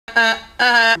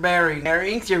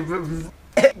Bearings,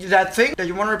 that thing that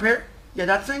you want to repair? Yeah,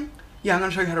 that thing? Yeah, I'm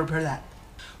going to show you how to repair that.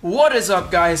 What is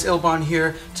up, guys? Ilban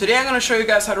here. Today I'm going to show you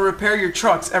guys how to repair your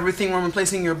trucks. Everything from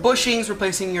replacing your bushings,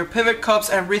 replacing your pivot cups,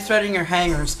 and rethreading your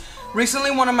hangers.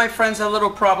 Recently, one of my friends had a little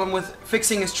problem with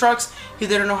fixing his trucks. He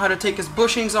didn't know how to take his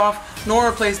bushings off, nor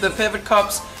replace the pivot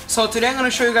cups. So today I'm going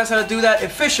to show you guys how to do that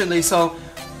efficiently. So,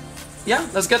 yeah,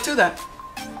 let's get to that.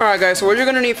 Alright guys, so what you're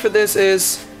going to need for this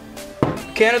is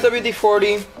a can of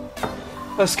WD-40,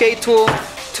 a skate tool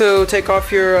to take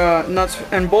off your nuts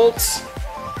and bolts.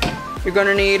 You're going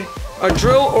to need a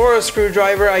drill or a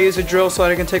screwdriver. I use a drill so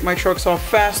that I can take my trucks off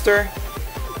faster.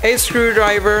 A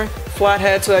screwdriver,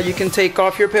 flathead, so that you can take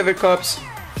off your pivot cups.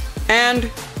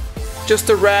 And just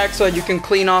a rag so that you can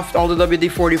clean off all the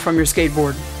WD-40 from your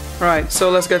skateboard. Alright, so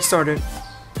let's get started.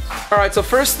 Alright, so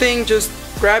first thing, just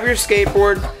grab your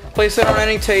skateboard, place it on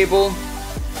any table,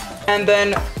 and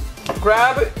then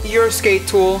grab your skate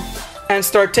tool and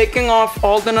start taking off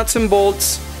all the nuts and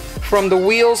bolts from the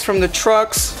wheels, from the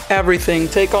trucks, everything.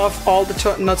 Take off all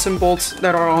the nuts and bolts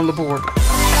that are on the board.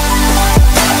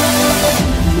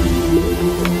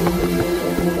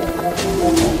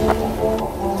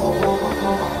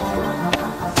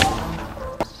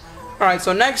 Alright,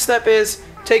 so next step is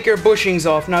take your bushings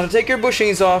off. Now to take your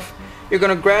bushings off, you're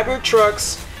going to grab your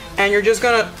trucks and you're just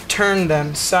going to turn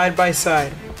them side by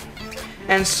side.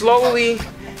 And slowly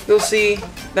you'll see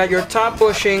that your top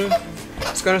bushing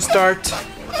is going to start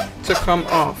to come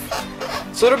off.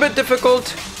 It's a little bit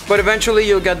difficult, but eventually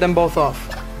you'll get them both off.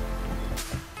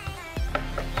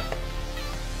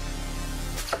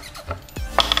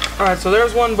 Alright, so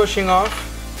there's one bushing off.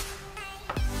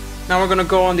 Now we're going to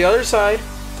go on the other side,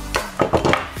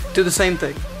 do the same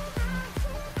thing.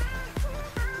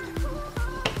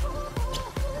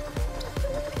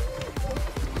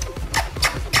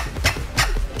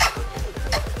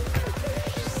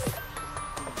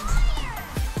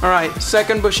 Alright,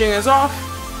 second bushing is off.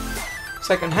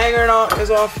 Second hanger is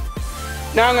off.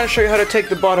 Now I'm going to show you how to take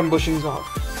the bottom bushings off.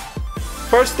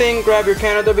 First thing, grab your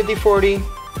can of WD-40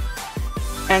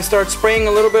 and start spraying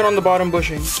a little bit on the bottom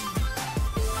bushing.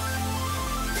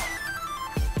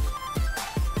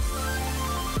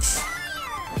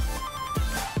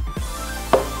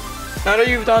 Now that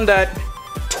you've done that,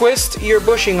 twist your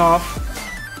bushing off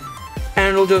and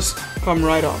it'll just come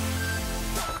right off.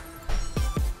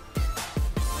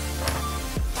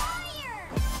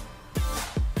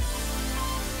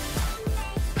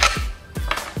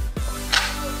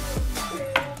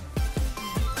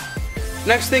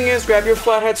 Next thing is grab your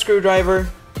flathead screwdriver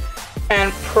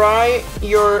and pry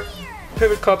your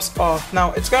pivot cups off.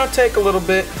 Now it's gonna take a little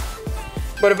bit,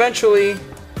 but eventually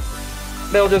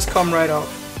they'll just come right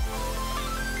off.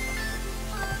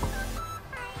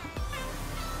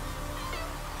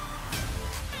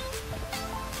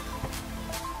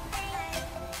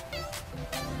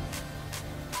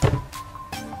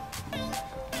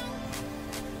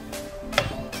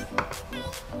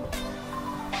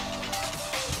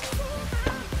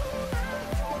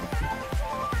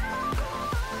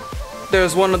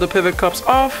 There's one of the pivot cups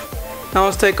off. Now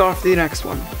let's take off the next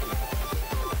one.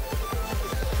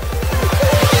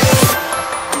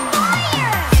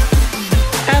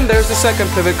 And there's the second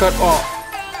pivot cup off.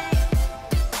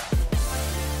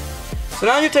 So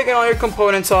now you're taking all your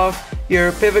components off,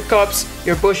 your pivot cups,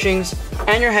 your bushings,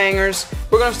 and your hangers.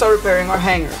 We're going to start repairing our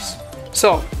hangers.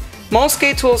 So, most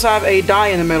skate tools have a die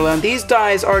in the middle, and these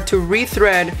dies are to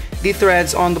rethread the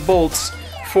threads on the bolts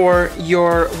for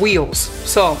your wheels.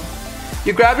 So,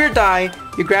 you grab your die,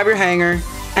 you grab your hanger,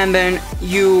 and then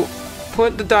you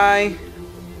put the die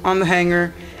on the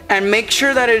hanger and make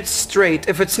sure that it's straight.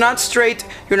 If it's not straight,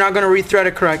 you're not going to rethread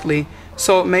it correctly.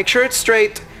 So make sure it's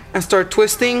straight and start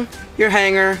twisting your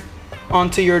hanger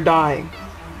onto your die.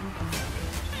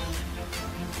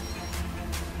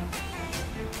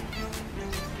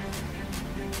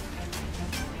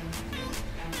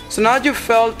 So now that you've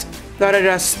felt that it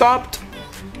has stopped,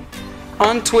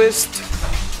 untwist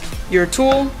your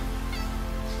tool,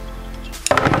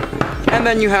 and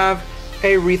then you have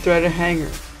a rethreaded hanger.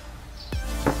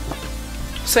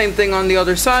 Same thing on the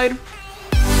other side,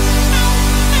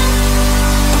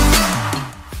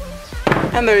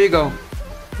 and there you go,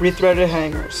 rethreaded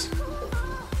hangers.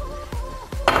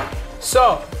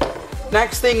 So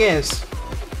next thing is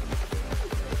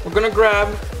we're gonna grab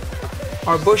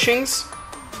our bushings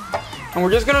and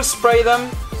we're just gonna spray them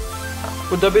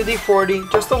with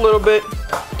WD-40 just a little bit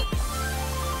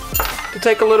to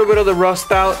take a little bit of the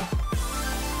rust out.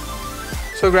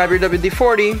 So grab your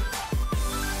WD-40,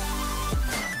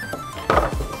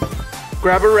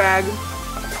 grab a rag,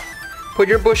 put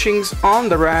your bushings on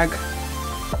the rag,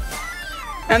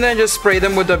 and then just spray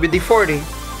them with WD-40.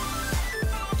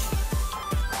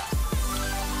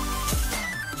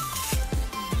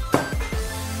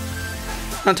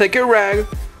 Now take your rag,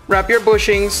 wrap your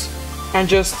bushings, and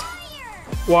just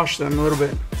wash them a little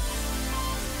bit.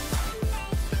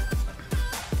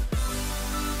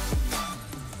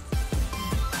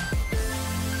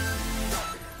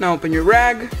 Now open your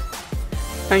rag,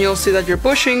 and you'll see that your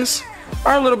bushings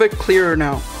are a little bit clearer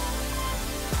now.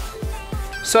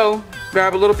 So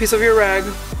grab a little piece of your rag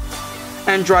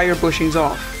and dry your bushings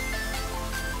off.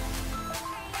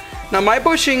 Now my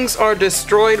bushings are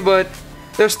destroyed, but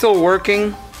they're still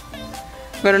working.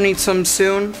 I'm gonna need some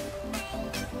soon.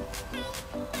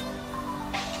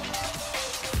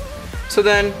 So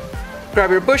then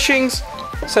grab your bushings,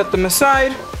 set them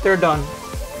aside, they're done.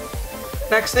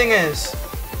 Next thing is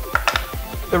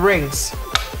the rings.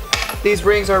 These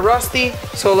rings are rusty,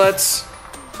 so let's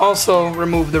also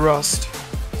remove the rust.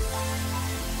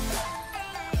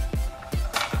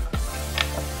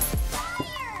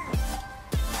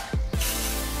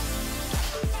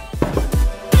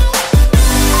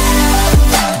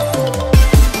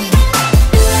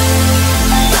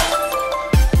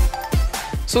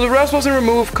 So the rust wasn't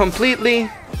removed completely,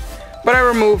 but I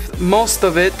removed most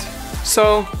of it,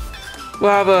 so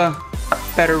we'll have a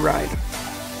better ride.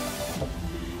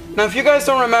 Now if you guys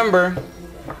don't remember,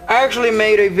 I actually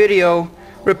made a video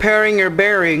repairing your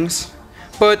bearings,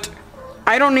 but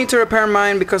I don't need to repair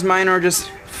mine because mine are just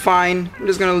fine. I'm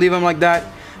just gonna leave them like that.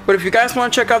 But if you guys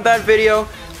want to check out that video,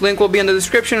 link will be in the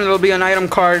description and there'll be an item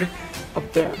card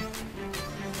up there.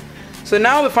 So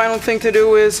now the final thing to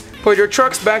do is put your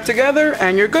trucks back together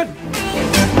and you're good.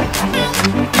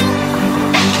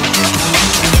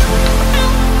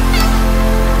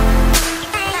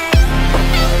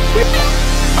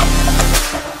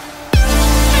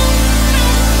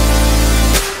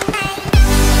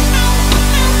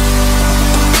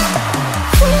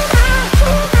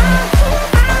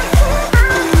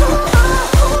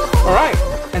 Alright,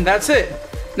 and that's it.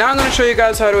 Now I'm going to show you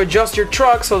guys how to adjust your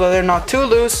truck so that they're not too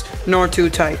loose nor too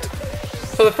tight.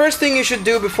 So the first thing you should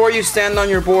do before you stand on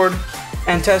your board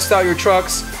and test out your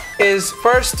trucks is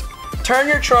first turn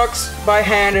your trucks by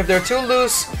hand if they're too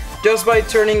loose, just by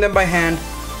turning them by hand.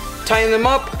 Tighten them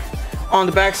up on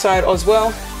the back side as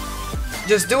well.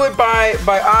 Just do it by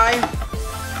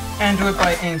eye and do it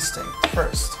by instinct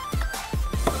first.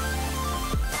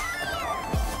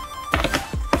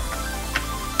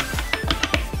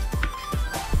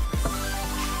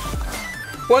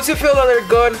 Once you feel that they're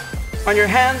good on your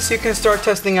hands, you can start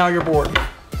testing out your board.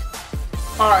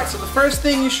 Alright, so the first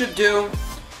thing you should do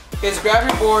is grab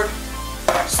your board,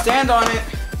 stand on it,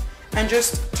 and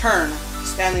just turn,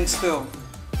 standing still.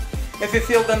 If you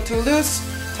feel them too loose,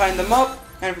 tighten them up,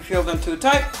 and if you feel them too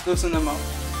tight, loosen them up.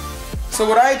 So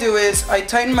what I do is I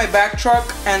tighten my back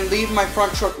truck and leave my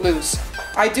front truck loose.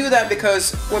 I do that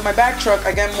because with my back truck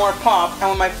I get more pop, and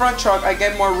with my front truck I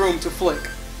get more room to flick.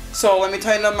 So let me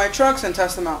tighten up my trucks and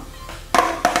test them out.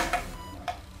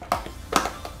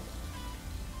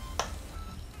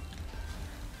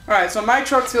 Alright, so my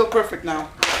trucks feel perfect now.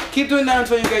 Keep doing that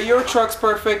until you get your trucks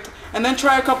perfect, and then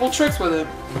try a couple tricks with it.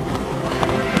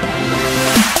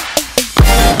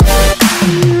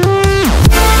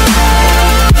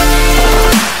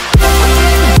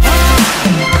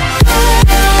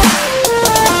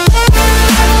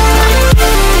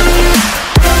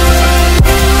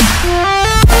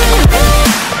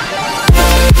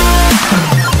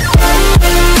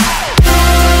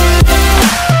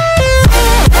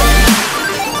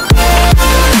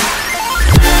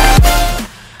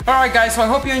 Alright guys, so I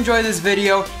hope you enjoyed this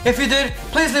video. If you did,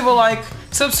 please leave a like,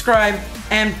 subscribe,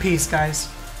 and peace guys.